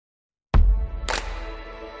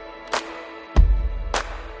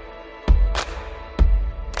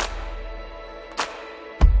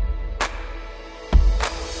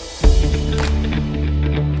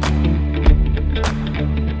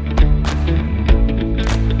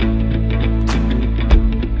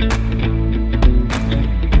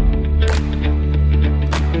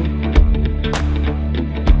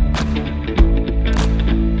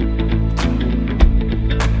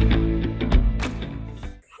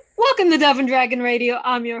Welcome to Dove and Dragon Radio.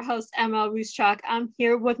 I'm your host, M.L.Ruscsak. I'm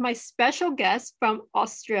here with my special guest from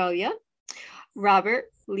Australia, Robert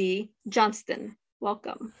Lee Johnston.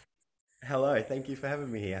 Welcome. Hello, thank you for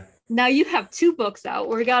having me here. Now you have two books out.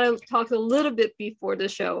 We're going to talk a little bit before the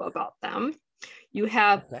show about them. You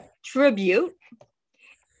have Tribute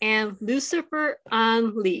and Lucifer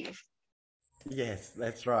on Leave. Yes,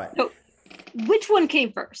 that's right. So, which one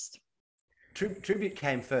came first? Tribute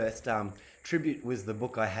came first. Tribute was the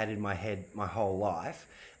book I had in my head my whole life.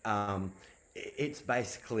 It's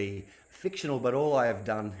basically fictional, but all I have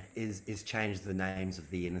done is change the names of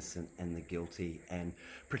the innocent and the guilty and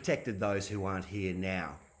protected those who aren't here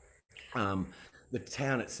now. The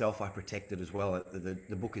town itself I protected as well.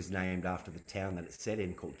 The book is named after the town that it's set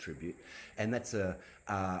in, called Tribute, and that's a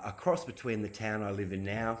cross between the town I live in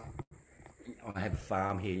now. I have a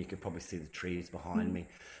farm here. You can probably see the trees behind me.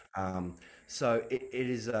 So it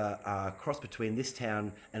is a cross between this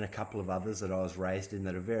town and a couple of others that I was raised in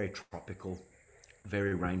that are very tropical,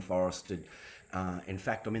 very rainforested. In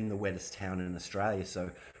fact, I'm in the wettest town in Australia,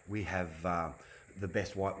 so we have the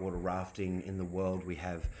best whitewater rafting in the world. We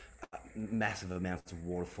have massive amounts of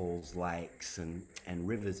waterfalls, lakes and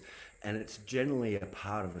rivers, and it's generally a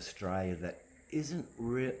part of Australia that isn't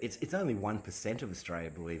real. It's only 1% of Australia,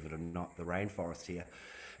 believe it or not, the rainforest here.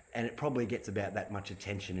 And it probably gets about that much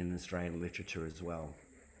attention in Australian literature as well.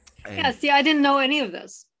 And yeah, see, I didn't know any of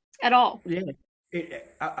this at all. Yeah,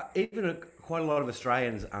 quite a lot of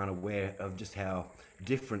Australians aren't aware of just how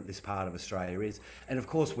different this part of Australia is. And of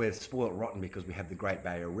course, we're spoilt rotten because we have the Great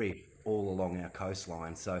Barrier Reef all along our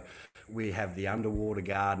coastline. So we have the underwater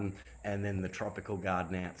garden and then the tropical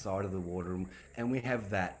garden outside of the water. And we have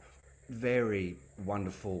that very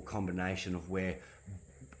wonderful combination of where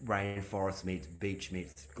rainforest meets beach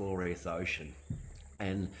meets glorious ocean,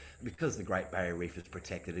 and because the Great Barrier Reef is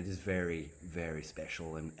protected, it is very, very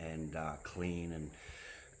special and clean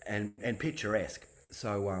and picturesque.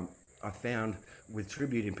 So I found with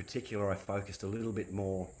Tribute in particular, I focused a little bit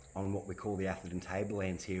more on what we call the Atherton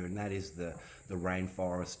Tablelands here, and that is the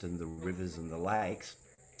rainforest and the rivers and the lakes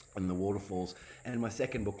and the waterfalls. And my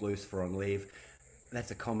second book, Lucifer on Leave,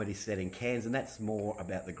 that's a comedy set in Cairns, and that's more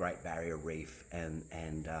about the Great Barrier Reef and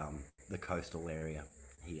the coastal area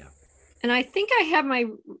here. And I think I have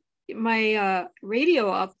my radio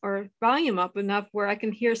up or volume up enough where I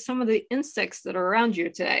can hear some of the insects that are around you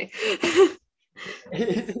today.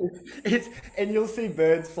 And you'll see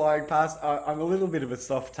birds flying past. I'm a little bit of a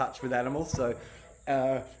soft touch with animals, so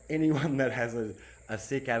anyone that has a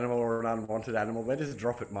sick animal or an unwanted animal, they just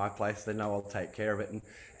drop at my place. They know I'll take care of it.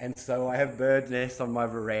 And so I have bird nests on my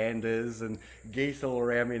verandas and geese all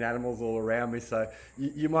around me and animals all around me. So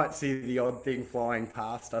you might see the odd thing flying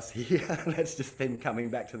past us here. That's just them coming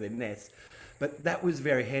back to their nests. But that was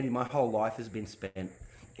very handy. My whole life has been spent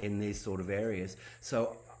in these sort of areas.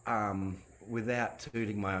 So without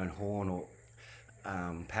tooting my own horn or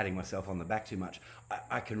patting myself on the back too much,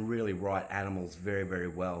 I can really write animals very, very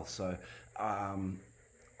well. So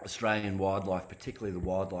Australian wildlife, particularly the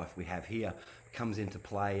wildlife we have here, comes into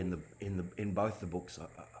play in both the books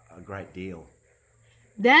a great deal.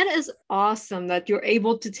 That is awesome that you're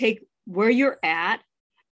able to take where you're at,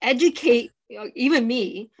 educate even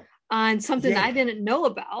me on something I didn't know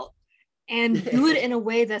about, and do it in a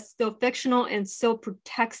way that's still fictional and still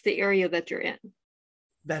protects the area that you're in.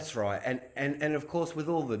 That's right. And of course, with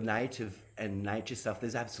all the native and nature stuff,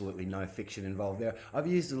 there's absolutely no fiction involved there. I've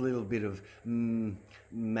used a little bit of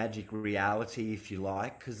magic reality, if you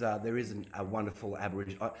like, because there is a wonderful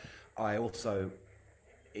Aboriginal. I also,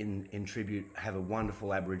 in Tribute, have a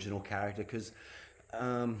wonderful Aboriginal character because,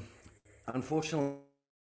 unfortunately,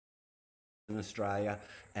 in Australia,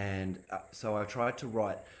 and so I tried to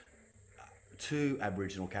write two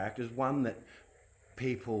Aboriginal characters, one that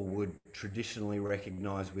people would traditionally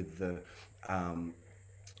recognise with the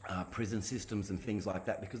prison systems and things like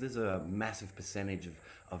that, because there's a massive percentage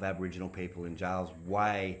of Aboriginal people in jails,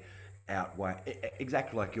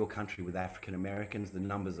 exactly like your country with African Americans. The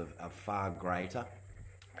numbers are far greater,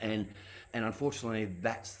 and unfortunately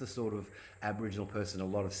that's the sort of Aboriginal person a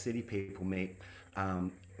lot of city people meet.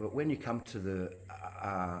 But when you come to the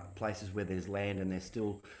places where there's land and they're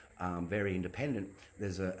still very independent,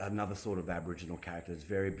 there's another sort of Aboriginal character. It's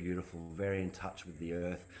very beautiful, very in touch with the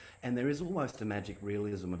earth, and there is almost a magic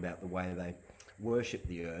realism about the way they worship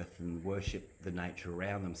the earth and worship the nature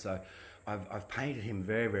around them. So I've painted him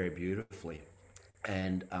very, very beautifully,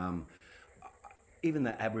 and even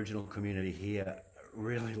the Aboriginal community here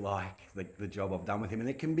really like the job I've done with him. And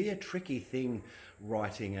it can be a tricky thing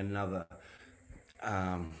writing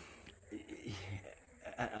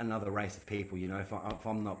another race of people. You know,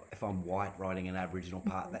 if I'm white writing an Aboriginal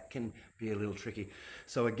part, that can be a little tricky.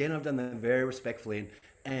 So again, I've done that very respectfully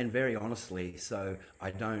and very honestly. So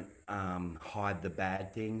I don't hide the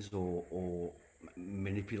bad things or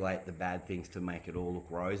manipulate the bad things to make it all look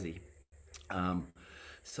rosy. Um,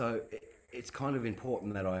 so it's kind of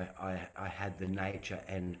important that I had the nature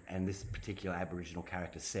and this particular Aboriginal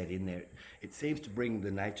character set in there. It seems to bring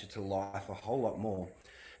the nature to life a whole lot more,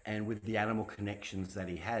 and with the animal connections that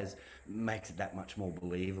he has, makes it that much more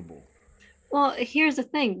believable. Well, here's the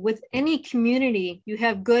thing, with any community, you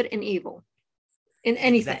have good and evil in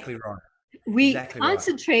anything. Exactly right. We Exactly right.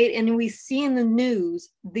 concentrate and we see in the news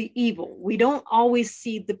the evil. We don't always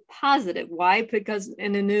see the positive. Why? Because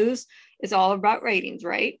in the news, it's all about ratings,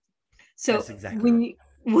 right? So That's exactly right.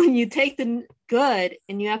 when you take the good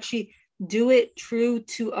and you actually do it true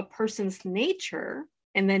to a person's nature,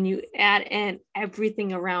 and then you add in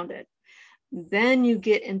everything around it, then you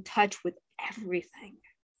get in touch with everything.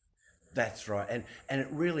 That's right, and it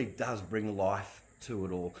really does bring life to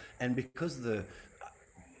it all. And because the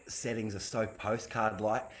settings are so postcard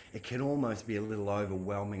like, it can almost be a little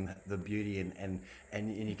overwhelming, the beauty, and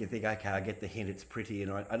you can think, okay, I get the hint, it's pretty.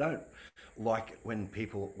 And I don't like when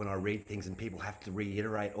I read things and people have to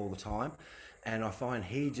reiterate all the time. And I find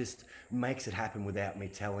he just makes it happen without me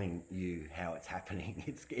telling you how it's happening.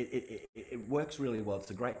 It works really well.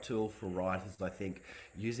 It's a great tool for writers, I think,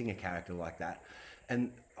 using a character like that.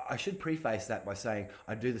 And I should preface that by saying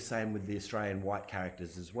I do the same with the Australian white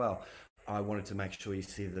characters as well. I wanted to make sure you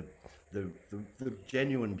see the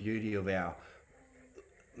genuine beauty of our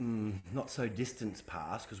not so distant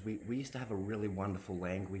past, because we used to have a really wonderful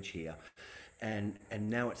language here, and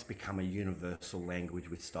now it's become a universal language.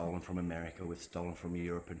 We've stolen from America, we've stolen from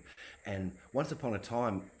Europe, and once upon a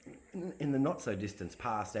time, in the not so distant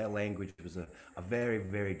past, our language was a very,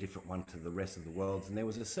 very different one to the rest of the world's, and there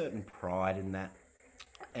was a certain pride in that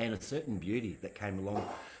and a certain beauty that came along.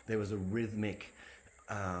 There was a rhythmic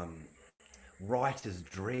writer's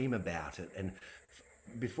dream about it. And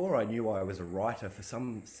before I knew I was a writer, for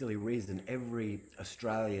some silly reason, every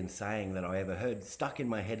Australian saying that I ever heard stuck in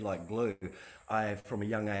my head like glue. I, from a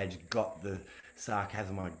young age, got the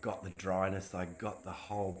sarcasm, I got the dryness, I got the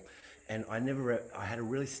whole, and I had a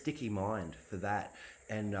really sticky mind for that.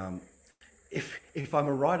 And if I'm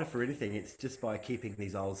a writer for anything, it's just by keeping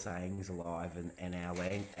these old sayings alive and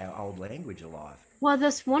our old language alive. Well,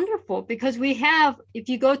 that's wonderful because we have, if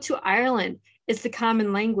you go to Ireland, it's the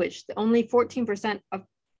common language. Only 14% of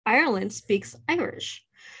Ireland speaks Irish.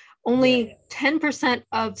 Only 10%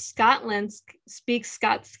 of Scotland speaks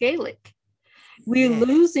Scots Gaelic. We're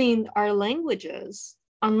losing our languages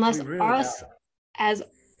unless us as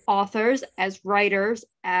authors, as writers,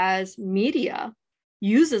 as media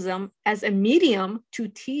uses them as a medium to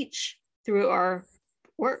teach through our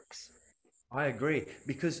works. I agree,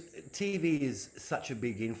 because TV is such a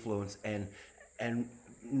big influence, and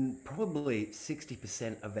probably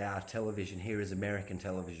 60% of our television here is American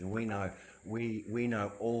television. We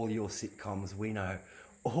know all your sitcoms. We know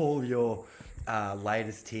all your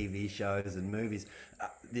latest TV shows and movies.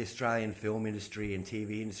 The Australian film industry and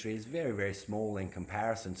TV industry is very, very small in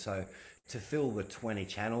comparison. So to fill the 20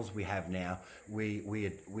 channels we have now,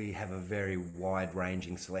 we have a very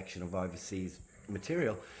wide-ranging selection of overseas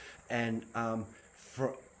material, and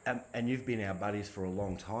and you've been our buddies for a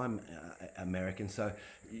long time, American. So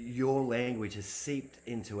your language has seeped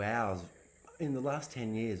into ours in the last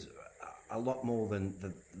 10 years a lot more than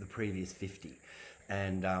the previous 50.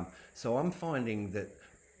 And so I'm finding that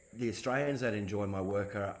the Australians that enjoy my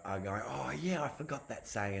work are going, oh yeah, I forgot that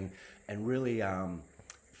saying, and really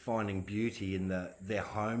finding beauty in their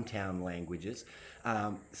hometown languages.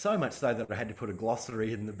 So much so that I had to put a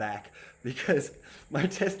glossary in the back, because my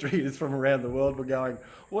test readers from around the world were going,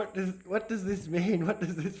 what does this mean? What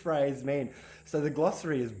does this phrase mean? So the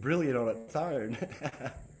glossary is brilliant on its own.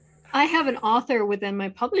 I have an author within my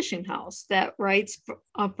publishing house that writes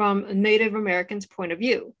from a Native American's point of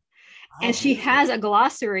view. And she has a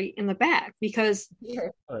glossary in the back, because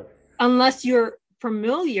unless you're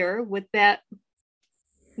familiar with that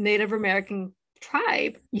Native American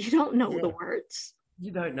tribe, you don't know the words.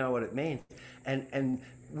 You don't know what it means. And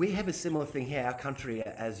we have a similar thing here. Our country,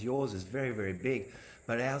 as yours, is very, very big,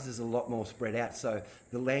 but ours is a lot more spread out. So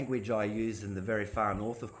the language I use in the very far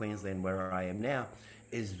north of Queensland, where I am now,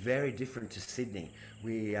 is very different to Sydney.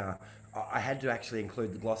 I had to actually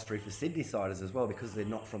include the glossary for Sydney-siders as well, because they're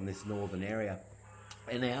not from this northern area.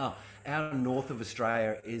 And our north of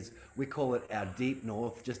Australia is, we call it our deep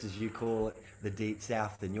north, just as you call it the deep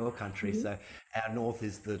south in your country. Mm-hmm. So our north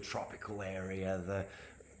is the tropical area,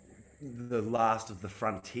 the last of the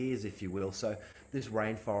frontiers, if you will. So this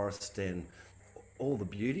rainforest and all the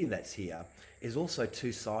beauty that's here is also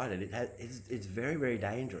two-sided. It's very, very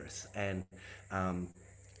dangerous, and um,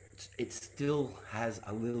 it still has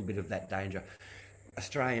a little bit of that danger.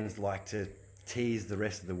 Australians like to tease the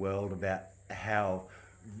rest of the world about how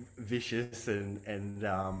vicious and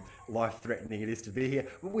life-threatening it is to be here.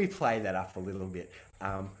 We play that up a little bit,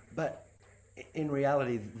 but in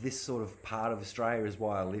reality, this sort of part of Australia is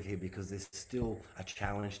why I live here, because there's still a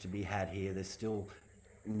challenge to be had here. There's still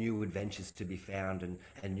new adventures to be found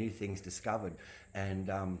and new things discovered.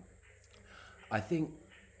 And I think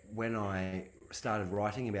when I started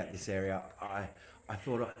writing about this area, I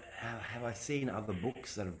thought, have I seen other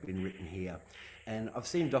books that have been written here? And I've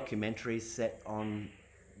seen documentaries set on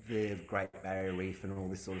the Great Barrier Reef and all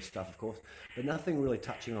this sort of stuff, of course, but nothing really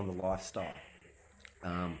touching on the lifestyle.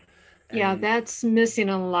 Um, Yeah, and that's missing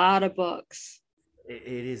a lot of books. it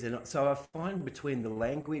is, and so I find between the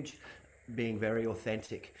language being very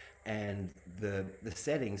authentic and the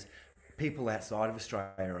settings, people outside of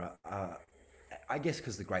Australia are I guess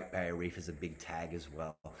because the Great Barrier Reef is a big tag as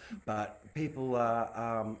well, but people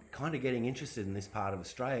are kind of getting interested in this part of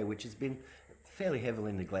Australia, which has been fairly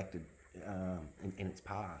heavily neglected in its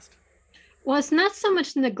past. Well, it's not so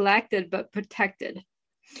much neglected, but protected.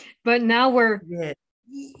 But now we're, Yeah,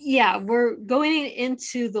 yeah, we're going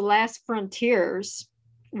into the last frontiers,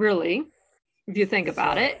 really, if you think that's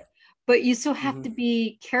about right. it. But you still have Hmm. to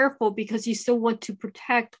be careful because you still want to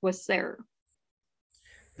protect what's there.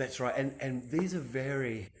 That's right, and these are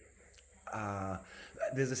very. Uh,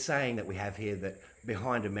 there's a saying that we have here that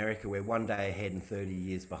behind America, we're one day ahead and 30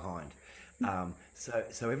 years behind.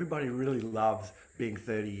 So everybody really loves being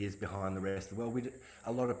 30 years behind the rest of the world.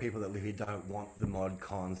 A lot of people that live here don't want the mod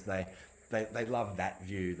cons. They love that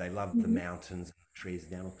view. They love the Mhm. mountains, trees,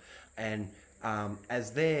 and animals. And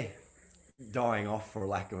as they're dying off, for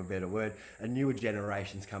lack of a better word, a newer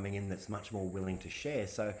generation's coming in that's much more willing to share.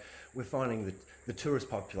 So we're finding that the tourist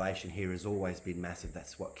population here has always been massive.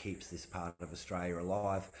 That's what keeps this part of Australia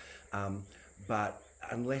alive. Um, but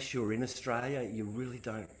unless you're in Australia, you really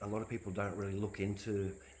don't. A lot of people don't really look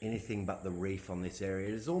into anything but the reef on this area.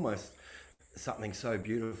 It is almost something so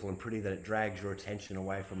beautiful and pretty that it drags your attention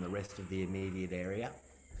away from the rest of the immediate area.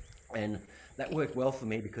 And that worked well for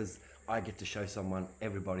me because I get to show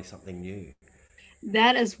everybody something new.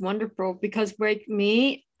 That is wonderful because, like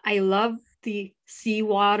me, I love the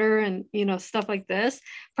seawater and stuff like this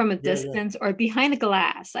from a Yeah, yeah. distance or behind a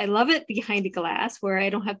glass. I love it behind a glass where I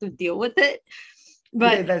don't have to deal with it. Yeah,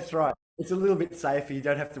 But that's right. It's a little bit safer. You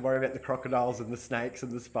don't have to worry about the crocodiles and the snakes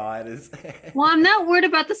and the spiders. well, I'm not worried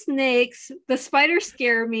about the snakes. The spiders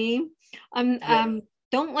scare me. I'm Yeah,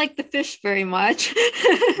 don't like the fish very much.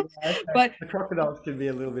 yeah, okay. But The crocodiles can be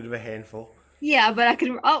a little bit of a handful. yeah, but I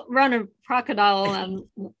can outrun a crocodile on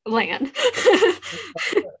land.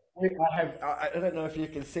 I don't know if you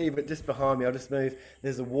can see, but just behind me, I'll just move.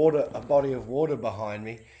 There's a body of water behind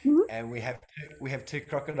me, and we have two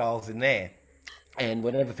crocodiles in there. And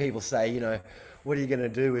whenever people say, what are you going to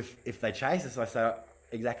do if they chase us? I say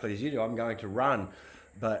exactly as you do. I'm going to run,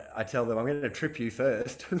 but I tell them I'm going to trip you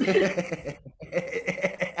first.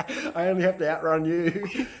 I only have to outrun you.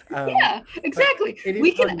 Um, Yeah, but exactly. it is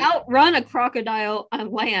We can funny. outrun a crocodile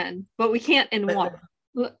on land, but we can't in water.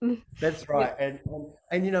 That's right, and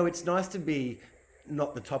it's nice to be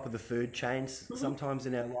not the top of the food chains. Sometimes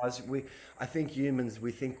in our lives, I think humans,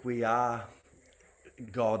 we think we are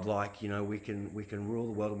godlike. We can rule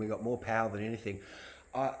the world, and we got more power than anything.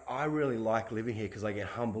 I really like living here because I get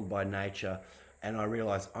humbled by nature, and I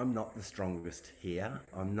realize I'm not the strongest here.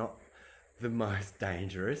 I'm not the most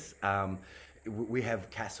dangerous. We have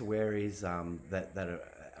cassowaries that are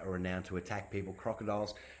renowned to attack people,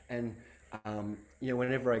 crocodiles, and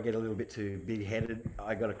whenever I get a little bit too big-headed,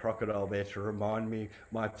 I got a crocodile there to remind me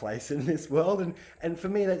my place in this world, and for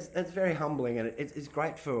me that's very humbling, and it's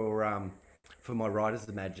great for my writer's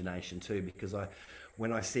imagination too, because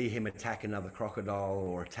when I see him attack another crocodile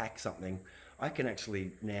or attack something, I can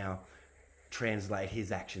actually now translate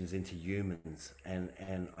his actions into humans,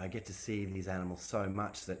 and I get to see these animals so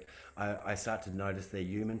much that I start to notice their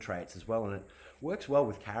human traits as well, and it works well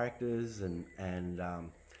with characters and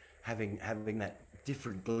having that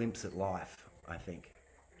different glimpse at life, I think.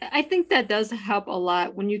 I think that does help a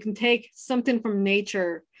lot when you can take something from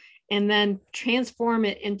nature and then transform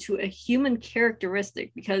it into a human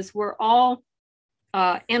characteristic because we're all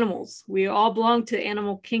animals. We all belong to the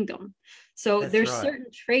animal kingdom. So That's there's right. certain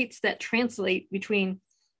traits that translate between,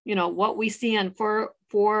 what we see on four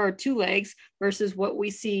or two legs versus what we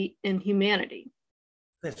see in humanity.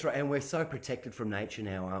 That's right, and we're so protected from nature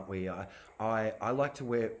now, aren't we? I like to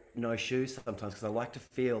wear no shoes sometimes because I like to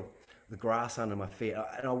feel the grass under my feet.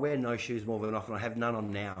 And I wear no shoes more than often. I have none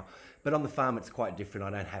on now. But on the farm, it's quite different.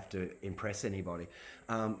 I don't have to impress anybody.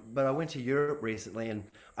 But I went to Europe recently and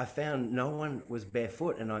I found no one was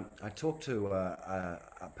barefoot. And I talked to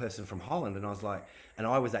a person from Holland and I was like, and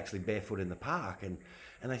I was actually barefoot in the park. And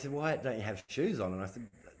they said, why don't you have shoes on? And I said,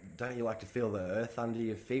 don't you like to feel the earth under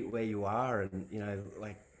your feet where you are and, you know,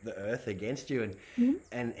 like the earth against you?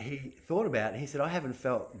 And he thought about it and he said, I haven't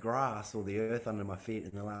felt grass or the earth under my feet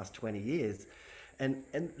in the last 20 years. And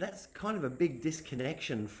that's kind of a big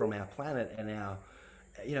disconnection from our planet and our,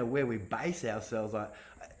 you know, where we base ourselves.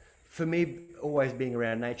 For me, always being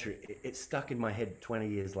around nature, it's stuck in my head 20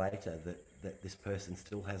 years later that this person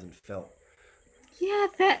still hasn't felt. Yeah,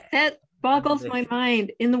 that boggles my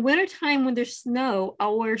mind. In the wintertime when there's snow,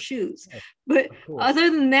 I'll wear shoes. But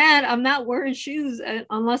other than that, I'm not wearing shoes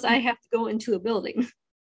unless I have to go into a building.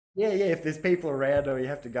 Yeah, if there's people around or you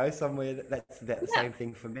have to go somewhere, that's the same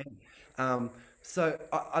thing for me. So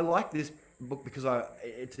I like this book because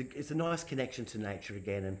it's a nice connection to nature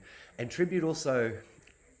again, and Tribute also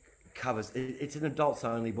covers. It's an adults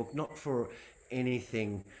only book, not for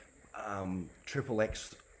anything triple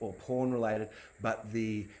X or porn related, but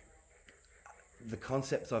the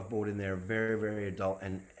concepts I've brought in there are very, very adult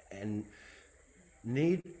and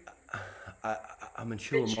need a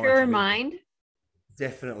mature mind.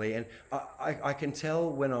 Definitely, and I can tell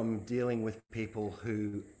when I'm dealing with people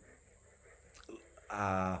who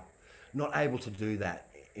are not able to do that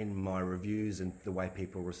in my reviews and the way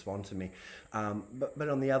people respond to me. But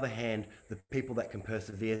on the other hand, the people that can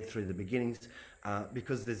persevere through the beginnings,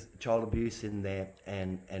 because there's child abuse in there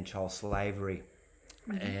and child slavery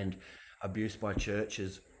and abuse by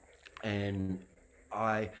churches. And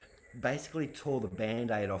I basically tore the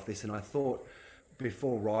Band-Aid off this and I thought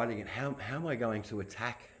before writing it, how am I going to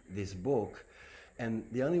attack this book? And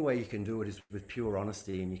the only way you can do it is with pure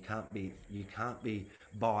honesty, and you can't be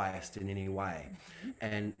biased in any way,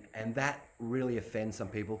 and that really offends some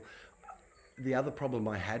people. The other problem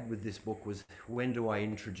I had with this book was, when do I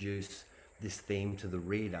introduce this theme to the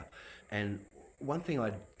reader? And one thing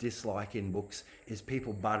I dislike in books is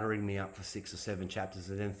people buttering me up for 6 or 7 chapters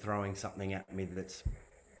and then throwing something at me that's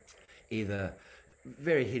either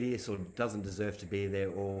very hideous or doesn't deserve to be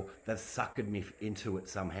there, or they've suckered me into it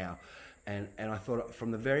somehow. And I thought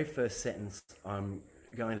from the very first sentence, I'm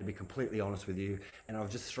going to be completely honest with you, and I've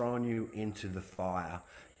just thrown you into the fire.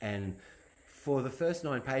 And for the first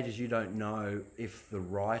 9 pages, you don't know if the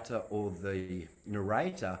writer or the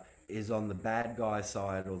narrator is on the bad guy's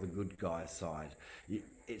side or the good guy's side.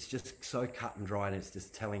 It's just so cut and dry, and it's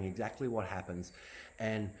just telling exactly what happens.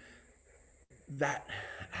 And that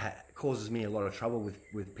causes me a lot of trouble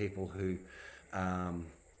with people who...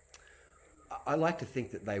 I like to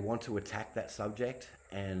think that they want to attack that subject,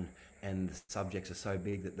 and the subjects are so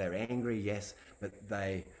big that they're angry, yes, but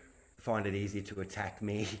they find it easy to attack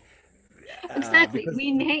me. Exactly.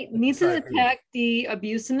 We need to attack the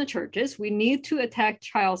abuse in the churches. We need to attack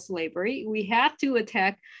child slavery. We have to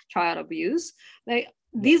attack child abuse.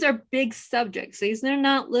 These are big subjects. These are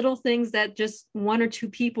not little things that just 1 or 2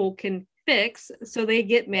 people can fix. So they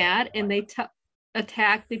get mad and they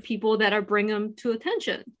attack the people that are bringing them to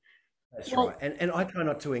attention. That's right. And I try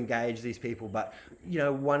not to engage these people, but, you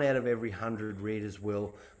know, 1 out of every 100 readers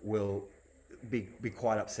will be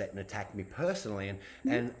quite upset and attack me personally.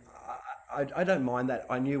 And I don't mind that.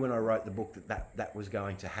 I knew when I wrote the book that was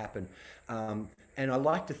going to happen. And I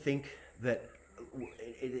like to think that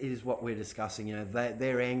it is what we're discussing. You know,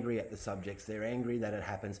 they're angry at the subjects. They're angry that it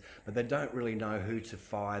happens, but they don't really know who to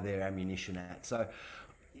fire their ammunition at. So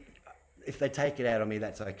if they take it out on me,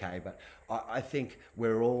 that's okay. But I think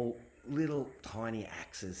we're all little tiny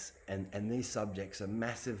axes, and these subjects are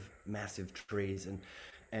massive trees,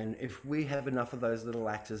 and if we have enough of those little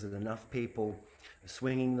axes and enough people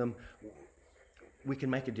swinging them, we can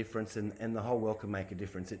make a difference, and the whole world can make a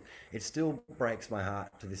difference. It still breaks my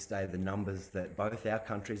heart to this day, the numbers that both our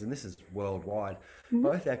countries, and this is worldwide,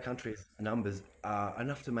 both our countries' numbers are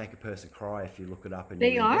enough to make a person cry if you look it up. And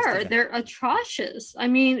they're atrocious. I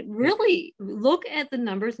mean, really, look at the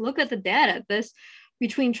numbers, look at the data.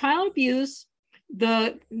 Between child abuse,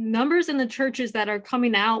 the numbers in the churches that are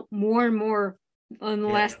coming out more and more in the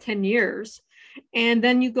last 10 years, and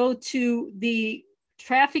then you go to the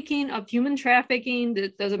human trafficking,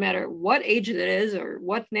 it doesn't matter what age it is or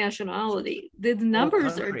what nationality, the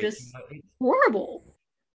numbers are just horrible.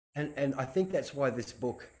 And I think that's why this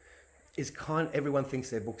book everyone thinks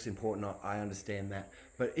their book's important. I understand that,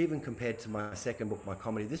 but even compared to my second book, my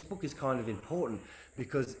comedy, this book is kind of important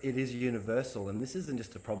because it is universal, and this isn't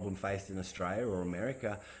just a problem faced in Australia or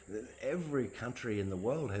America. Every country in the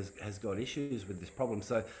world has got issues with this problem,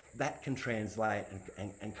 so that can translate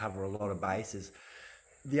and cover a lot of bases.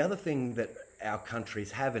 The other thing that our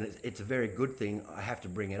countries have, and it's a very good thing, I have to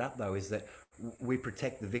bring it up though, is that we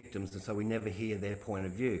protect the victims, and so we never hear their point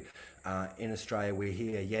of view. In Australia, we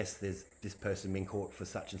hear, yes, there's this person being caught for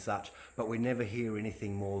such and such, but we never hear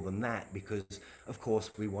anything more than that because, of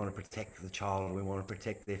course, we want to protect the child, we want to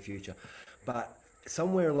protect their future. But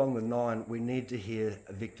somewhere along the line, we need to hear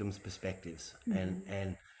victims' perspectives,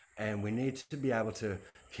 and we need to be able to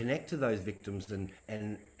connect to those victims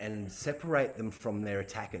and separate them from their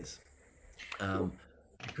attackers.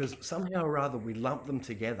 Because somehow or other we lump them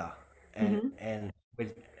together, and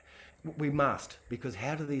we must, because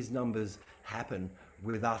how do these numbers happen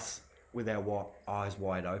with us with our eyes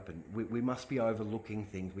wide open? We must be overlooking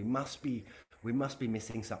things. We must be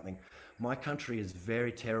missing something. My country is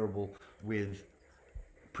very terrible with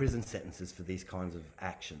prison sentences for these kinds of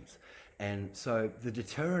actions, and so the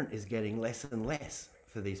deterrent is getting less and less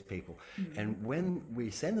for these people. And when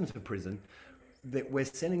we send them to prison, that we're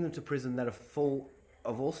sending them to prison that are full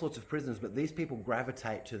of all sorts of prisoners, but these people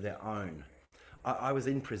gravitate to their own. I was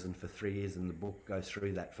in prison for 3 years, and the book goes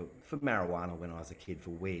through that for marijuana when I was a kid, for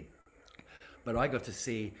weed. But I got to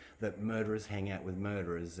see that murderers hang out with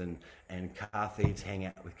murderers, and car thieves hang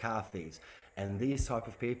out with car thieves. And these type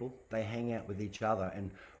of people, they hang out with each other, and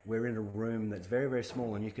we're in a room that's very, very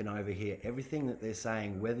small, and you can overhear everything that they're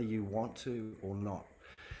saying, whether you want to or not.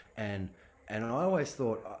 And I always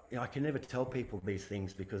thought, I can never tell people these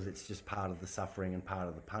things because it's just part of the suffering and part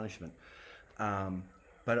of the punishment.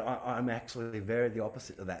 But I'm actually very the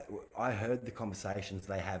opposite of that. I heard the conversations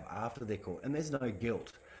they have after their court, and there's no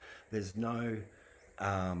guilt. There's no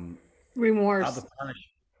remorse. Other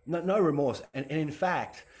punishment. No remorse. And in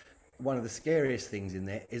fact, one of the scariest things in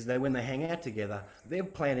there is that when they hang out together, they're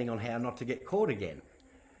planning on how not to get caught again.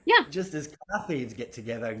 Yeah. Just as car thieves get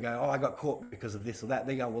together and go, I got caught because of this or that.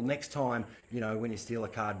 They go, well, next time, when you steal a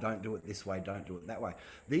car, don't do it this way, don't do it that way.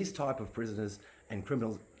 These type of prisoners and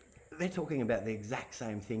criminals, they're talking about the exact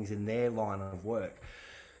same things in their line of work.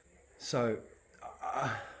 So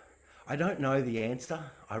I don't know the answer.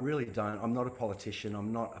 I really don't. I'm not a politician.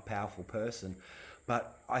 I'm not a powerful person.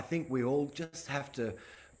 But I think we all just have to,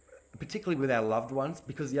 particularly with our loved ones,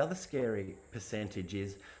 because the other scary percentage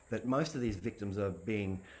is that most of these victims are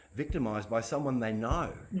being victimized by someone they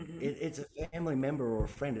know. It's a family member or a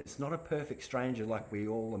friend. It's not a perfect stranger like we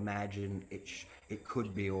all imagine it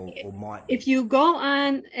could be or might be. If you go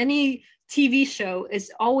on any TV show,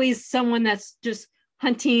 it's always someone that's just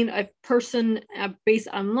hunting a person based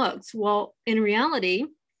on looks. Well, in reality,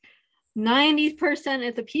 90%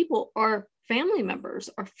 of the people are family members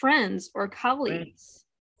or friends or colleagues.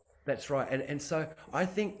 That's right. And so I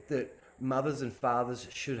think that mothers and fathers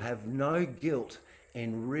should have no guilt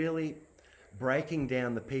in really breaking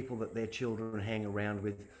down the people that their children hang around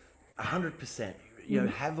with 100%.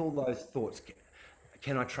 Have all those thoughts.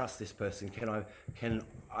 Can I trust this person? Can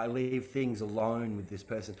I leave things alone with this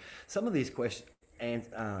person? Some of these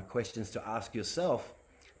questions to ask yourself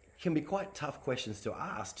can be quite tough questions to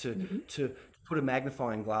ask, to put a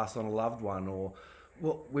magnifying glass on a loved one, or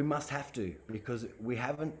well, we must have to, because we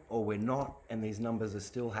haven't or we're not, and these numbers are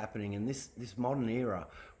still happening in this modern era.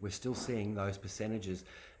 We're still seeing those percentages,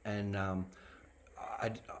 and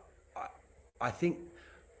I think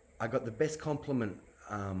I got the best compliment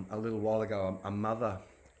a little while ago. A mother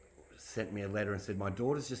sent me a letter and said, my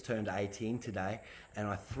daughter's just turned 18 today, and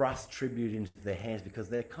I thrust tribute into their hands because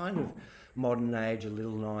they're kind of modern age, a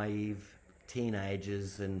little naive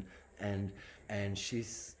teenagers, and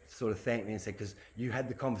she's sort of thanked me and said, because you had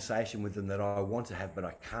the conversation with them that I want to have but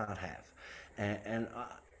I can't have. And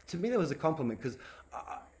to me that was a compliment, because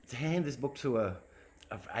to hand this book to a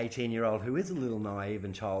 18-year-old who is a little naive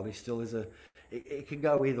and childish still is it could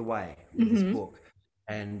go either way with this book.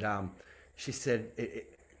 And she said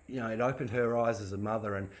it opened her eyes as a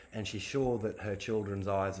mother, and she's sure that her children's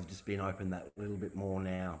eyes have just been opened that little bit more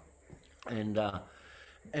now. And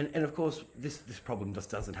of course, this problem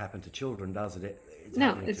just doesn't happen to children, does it?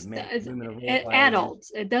 It's women of all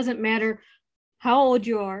adults. It doesn't matter how old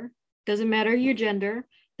you are. Doesn't matter your gender.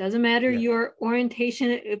 Doesn't matter your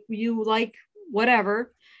orientation. If you like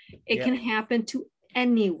whatever, it can happen to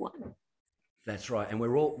anyone. That's right, and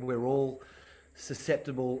we're all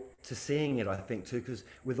susceptible to seeing it, I think, too, because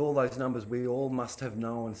with all those numbers, we all must have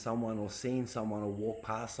known someone or seen someone or walked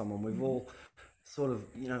past someone. We've all sort of,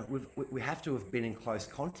 we have to have been in close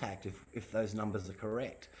contact if those numbers are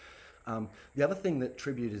correct. The other thing that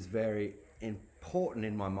tribute is very important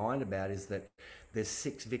in my mind about is that there's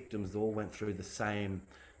 6 victims that all went through the same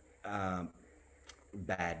um,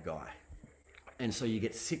 bad guy. And so you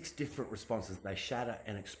get 6 different responses. They shatter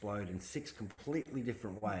and explode in 6 completely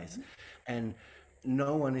different ways. And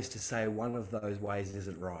no one is to say one of those ways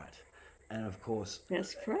isn't right. And of course,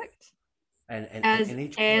 That's correct. and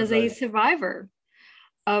each one of As a those, survivor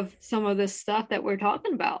of some of the stuff that we're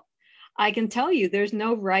talking about, I can tell you there's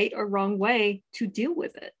no right or wrong way to deal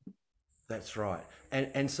with it. that's right.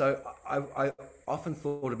 And so I often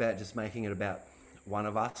thought about just making it about one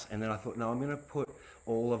of us, and then I thought, no, I'm going to put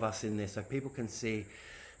all of us in there so people can see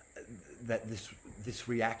that this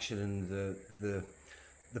reaction and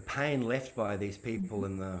the pain left by these people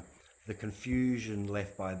and the confusion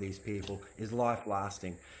left by these people is life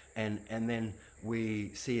lasting, and then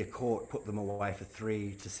we see a court put them away for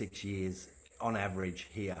 3 to 6 years on average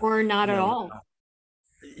here. Or not You at know, all.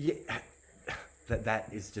 yeah, that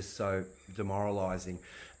is just so demoralizing.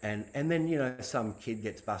 And then some kid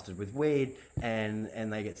gets busted with weed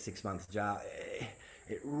and they get 6 months jail.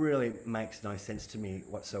 It really makes no sense to me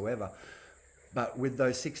whatsoever. But with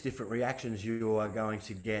those 6 different reactions, you are going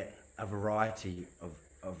to get a variety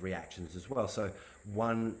of reactions as well. So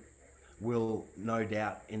one will no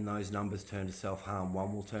doubt in those numbers turn to self-harm.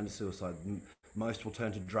 One will turn to suicide. Most will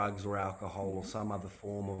turn to drugs or alcohol or some other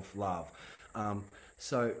form of love.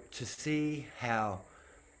 So to see how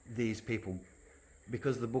these people,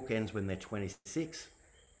 because the book ends when they're 26,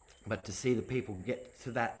 but to see the people get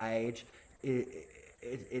to that age,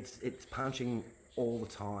 it's punching all the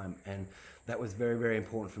time, and that was very, very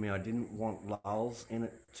important for me. I didn't want lulls in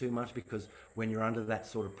it too much, because when you're under that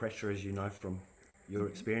sort of pressure, as you know from your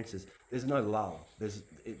experiences, there's no lull.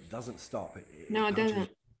 It doesn't stop. No, it doesn't.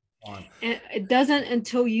 Time. It doesn't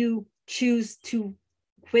until you choose to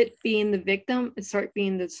quit being the victim and start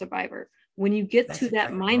being the survivor. When you get to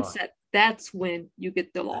that mindset, right, that's when you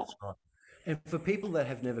get the lull. Right. And for people that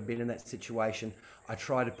have never been in that situation, I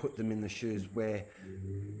try to put them in the shoes where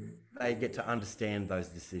they get to understand those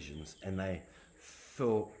decisions, and they,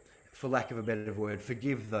 for lack of a better word,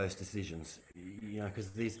 forgive those decisions.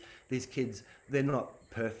 Because these kids, they're not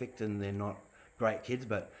perfect and they're not great kids,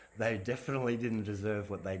 but they definitely didn't deserve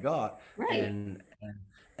what they got. Right.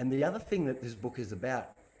 And the other thing that this book is about,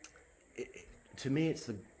 to me, it's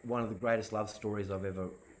one of the greatest love stories I've ever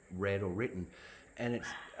read or written. And it's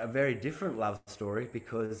a very different love story,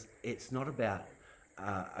 because it's not about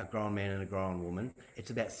a grown man and a grown woman. It's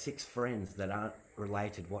about 6 friends that aren't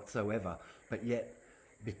related whatsoever, but yet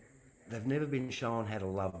they've never been shown how to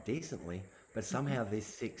love decently, but somehow these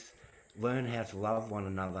 6 learn how to love one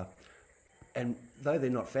another. And though they're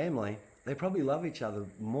not family, they probably love each other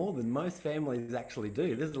more than most families actually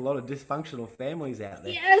do. There's a lot of dysfunctional families out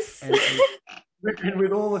there. Yes. And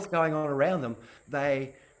with all that's going on around them,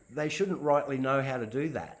 they shouldn't rightly know how to do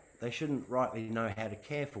that. They shouldn't rightly know how to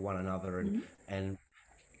care for one another and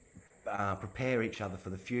prepare each other for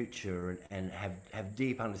the future and have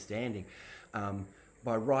deep understanding.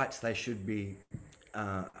 By rights, they should be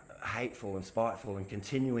hateful and spiteful and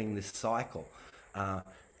continuing this cycle.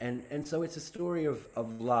 And so it's a story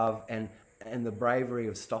of love and the bravery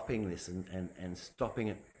of stopping this and stopping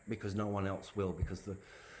it because no one else will, because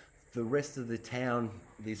the rest of the town,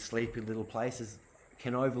 these sleepy little places,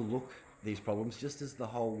 can overlook these problems just as the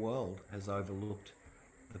whole world has overlooked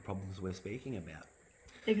the problems we're speaking about.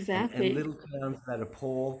 Exactly. And little towns that are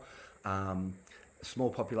poor, small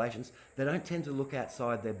populations, they don't tend to look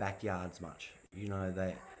outside their backyards much.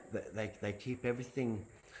 They keep everything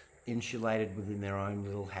insulated within their own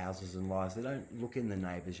little houses and lives. They don't look in the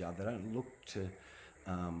neighbour's yard. They don't look to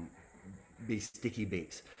be sticky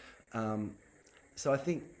beaks. So I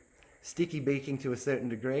think sticky beaking to a certain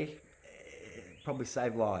degree probably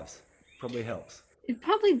save lives, probably helps. It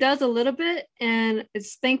probably does a little bit, and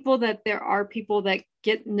it's thankful that there are people that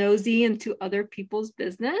get nosy into other people's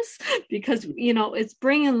business, because it's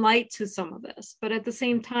bringing light to some of this. But at the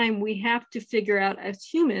same time, we have to figure out as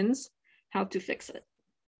humans how to fix it.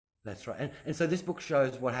 That's right. And so this book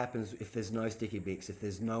shows what happens if there's no sticky beaks, if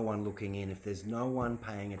there's no one looking in, if there's no one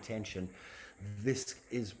paying attention. This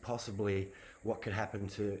is possibly what could happen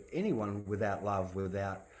to anyone without love,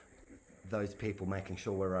 without those people making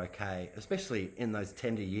sure we're okay, especially in those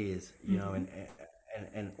tender years,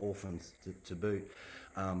 and orphans to boot.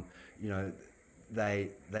 They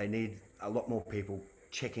need a lot more people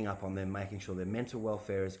checking up on them, making sure their mental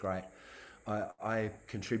welfare is great. I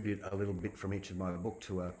contribute a little bit from each of my book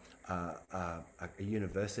to a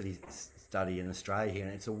university study in Australia here,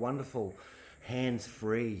 and it's a wonderful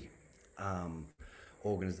hands-free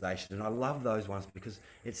organization. And I love those ones because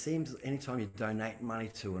it seems anytime you donate money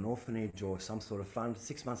to an orphanage or some sort of fund,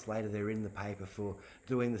 6 months later they're in the paper for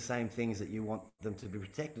doing the same things that you want them to be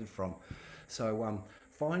protected from. So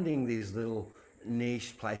finding these little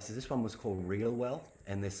niche places. This one was called Real Well,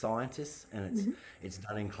 and they're scientists, and it's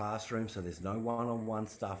done in classrooms, so there's no one-on-one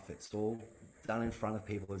stuff. It's all done in front of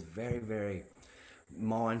people. It's very, very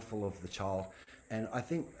mindful of the child. And I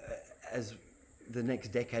think as the next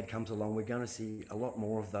decade comes along, we're going to see a lot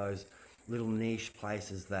more of those little niche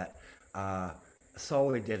places that are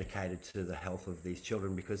solely dedicated to the health of these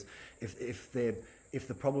children, because if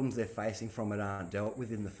the problems they're facing from it aren't dealt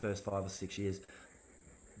with in the first 5 or 6 years,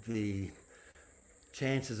 the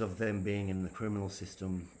chances of them being in the criminal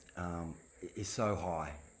system is so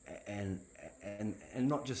high, and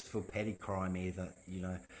not just for petty crime either. You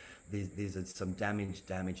know, these are some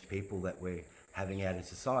damaged people that we're having out in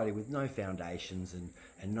society with no foundations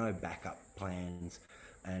and no backup plans,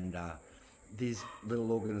 and these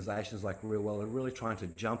little organisations like Real Well are really trying to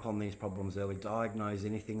jump on these problems early, diagnose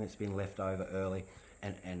anything that's been left over early,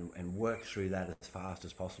 and work through that as fast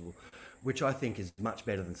as possible, which I think is much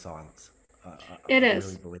better than silence. It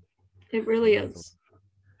is. It really is.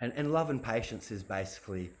 And love and patience is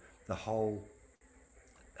basically the whole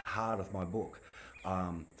heart of my book.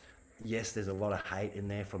 Yes, there's a lot of hate in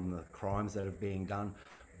there from the crimes that are being done,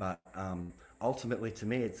 but ultimately, to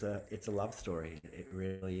me, it's a love story. It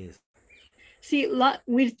really is. See,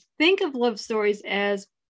 we think of love stories as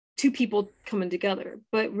two people coming together,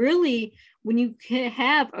 but really, when you can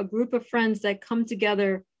have a group of friends that come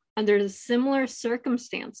together under the similar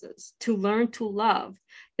circumstances to learn to love,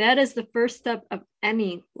 that is the first step of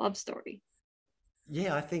any love story.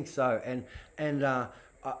 Yeah, I think so, and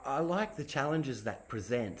I like the challenges that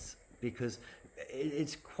presents, because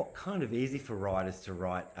it's kind of easy for writers to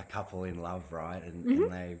write a couple in love, right?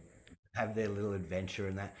 And they have their little adventure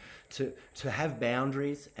and that. To have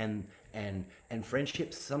boundaries and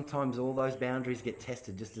friendships, sometimes all those boundaries get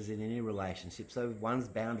tested, just as in any relationship. So one's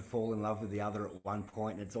bound to fall in love with the other at one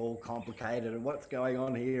point, and it's all complicated, and what's going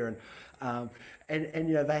on here, and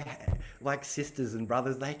you know, they, like sisters and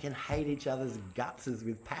brothers, they can hate each other's guts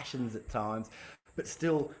with passions at times, but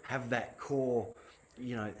still have that core,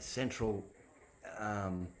 you know, central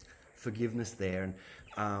forgiveness there. And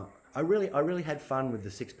I really had fun with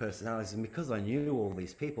the 6 personalities, and because I knew all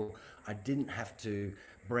these people, I didn't have to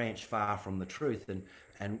branch far from the truth,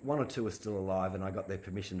 and 1 or 2 are still alive, and I got their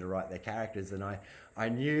permission to write their characters, and I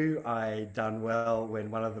knew I'd done well when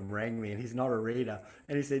one of them rang me, and he's not a reader,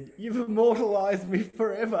 and he said, "You've immortalized me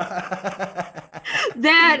forever."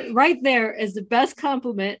 That right there is the best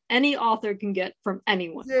compliment any author can get from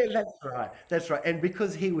anyone. Yeah, that's right. And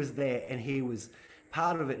because he was there and he was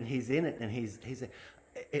part of it and he's in it and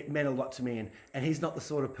it meant a lot to me, and he's not the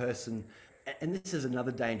sort of person. And this is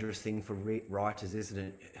another dangerous thing for writers, isn't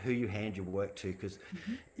it? Who you hand your work to, because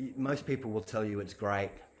most people will tell you it's great,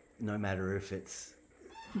 no matter if it's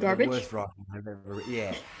garbage. The worst writing I've ever.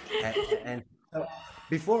 Yeah, and so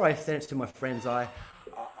before I sent it to my friends, I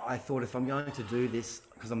thought, if I'm going to do this,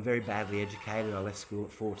 because I'm very badly educated, I left school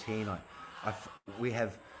at 14. We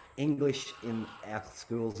have English in our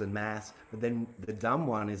schools and maths, but then the dumb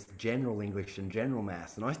one is general English and general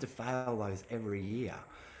maths, and I used to fail those every year,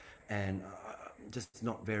 and just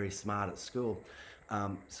not very smart at school.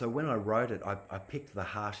 So when I wrote it, I picked the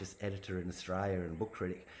harshest editor in Australia and book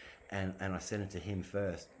critic, and I sent it to him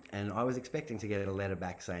first. And I was expecting to get a letter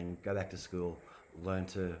back saying, go back to school, learn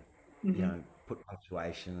to, you know, put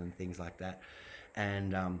punctuation and things like that.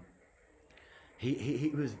 And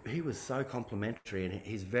he was so complimentary, and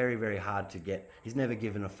he's very, very hard to get. He's never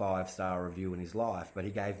given a 5-star review in his life, but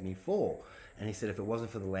he gave me 4. And he said, if it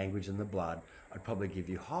wasn't for the language and the blood, I'd probably give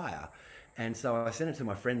you higher. And so I sent it to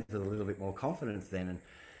my friends with a little bit more confidence then.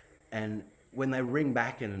 And when they ring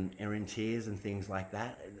back and are in tears and things like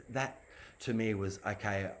that, that to me was,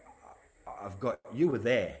 okay, you were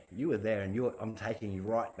there, and I'm taking you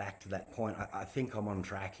right back to that point. I think I'm on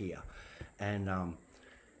track here. And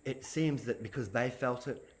it seems that because they felt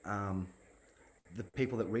it, the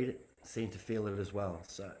people that read it seem to feel it as well.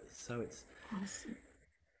 So it's awesome.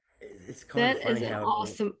 It's kind of funny. That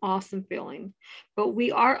is an awesome feeling. But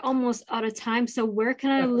we are almost out of time. So where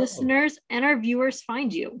can our listeners and our viewers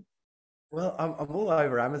find you? Well, I'm all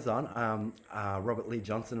over Amazon. Robert Lee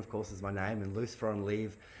Johnston, of course, is my name, and Lucifer on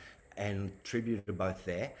Leave and Tribute are both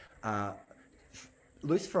there.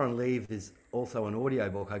 Lucifer on Leave is also an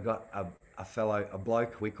audiobook. I got a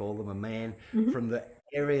bloke, we call them a man, from the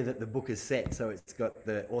area that the book is set. So it's got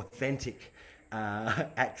the authentic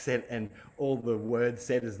accent and all the words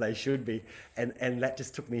said as they should be, and that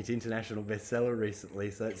just took me to international bestseller recently.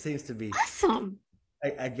 So it seems to be awesome.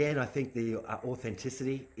 Again, I think the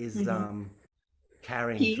authenticity is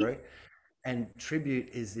carrying He, through. And tribute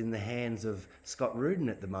is in the hands of Scott Rudin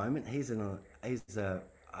at the moment. He's a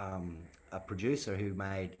producer who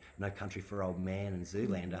made No Country for Old Man and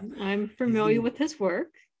Zoolander. I'm He's familiar in with his work.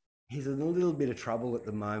 he's in a little bit of trouble at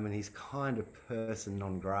the moment. He's kind of person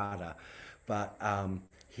non grata, but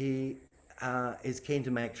he is keen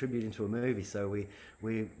to make tribute into a movie. So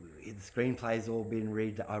the screenplay's all been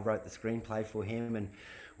read. I wrote the screenplay for him, and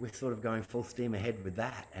we're sort of going full steam ahead with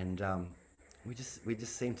that. And we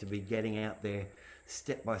just seem to be getting out there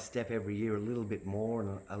step by step every year, a little bit more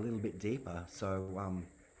and a little bit deeper. So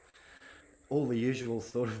all the usual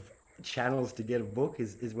sort of channels to get a book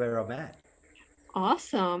is where I'm at.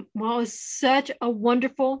 Awesome. Well, it's such a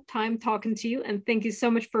wonderful time talking to you, and thank you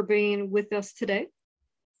so much for being with us today.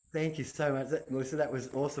 Thank you so much, Melissa. That was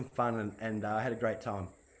awesome fun, and I had a great time.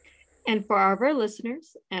 And for all of our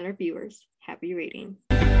listeners and our viewers, happy reading.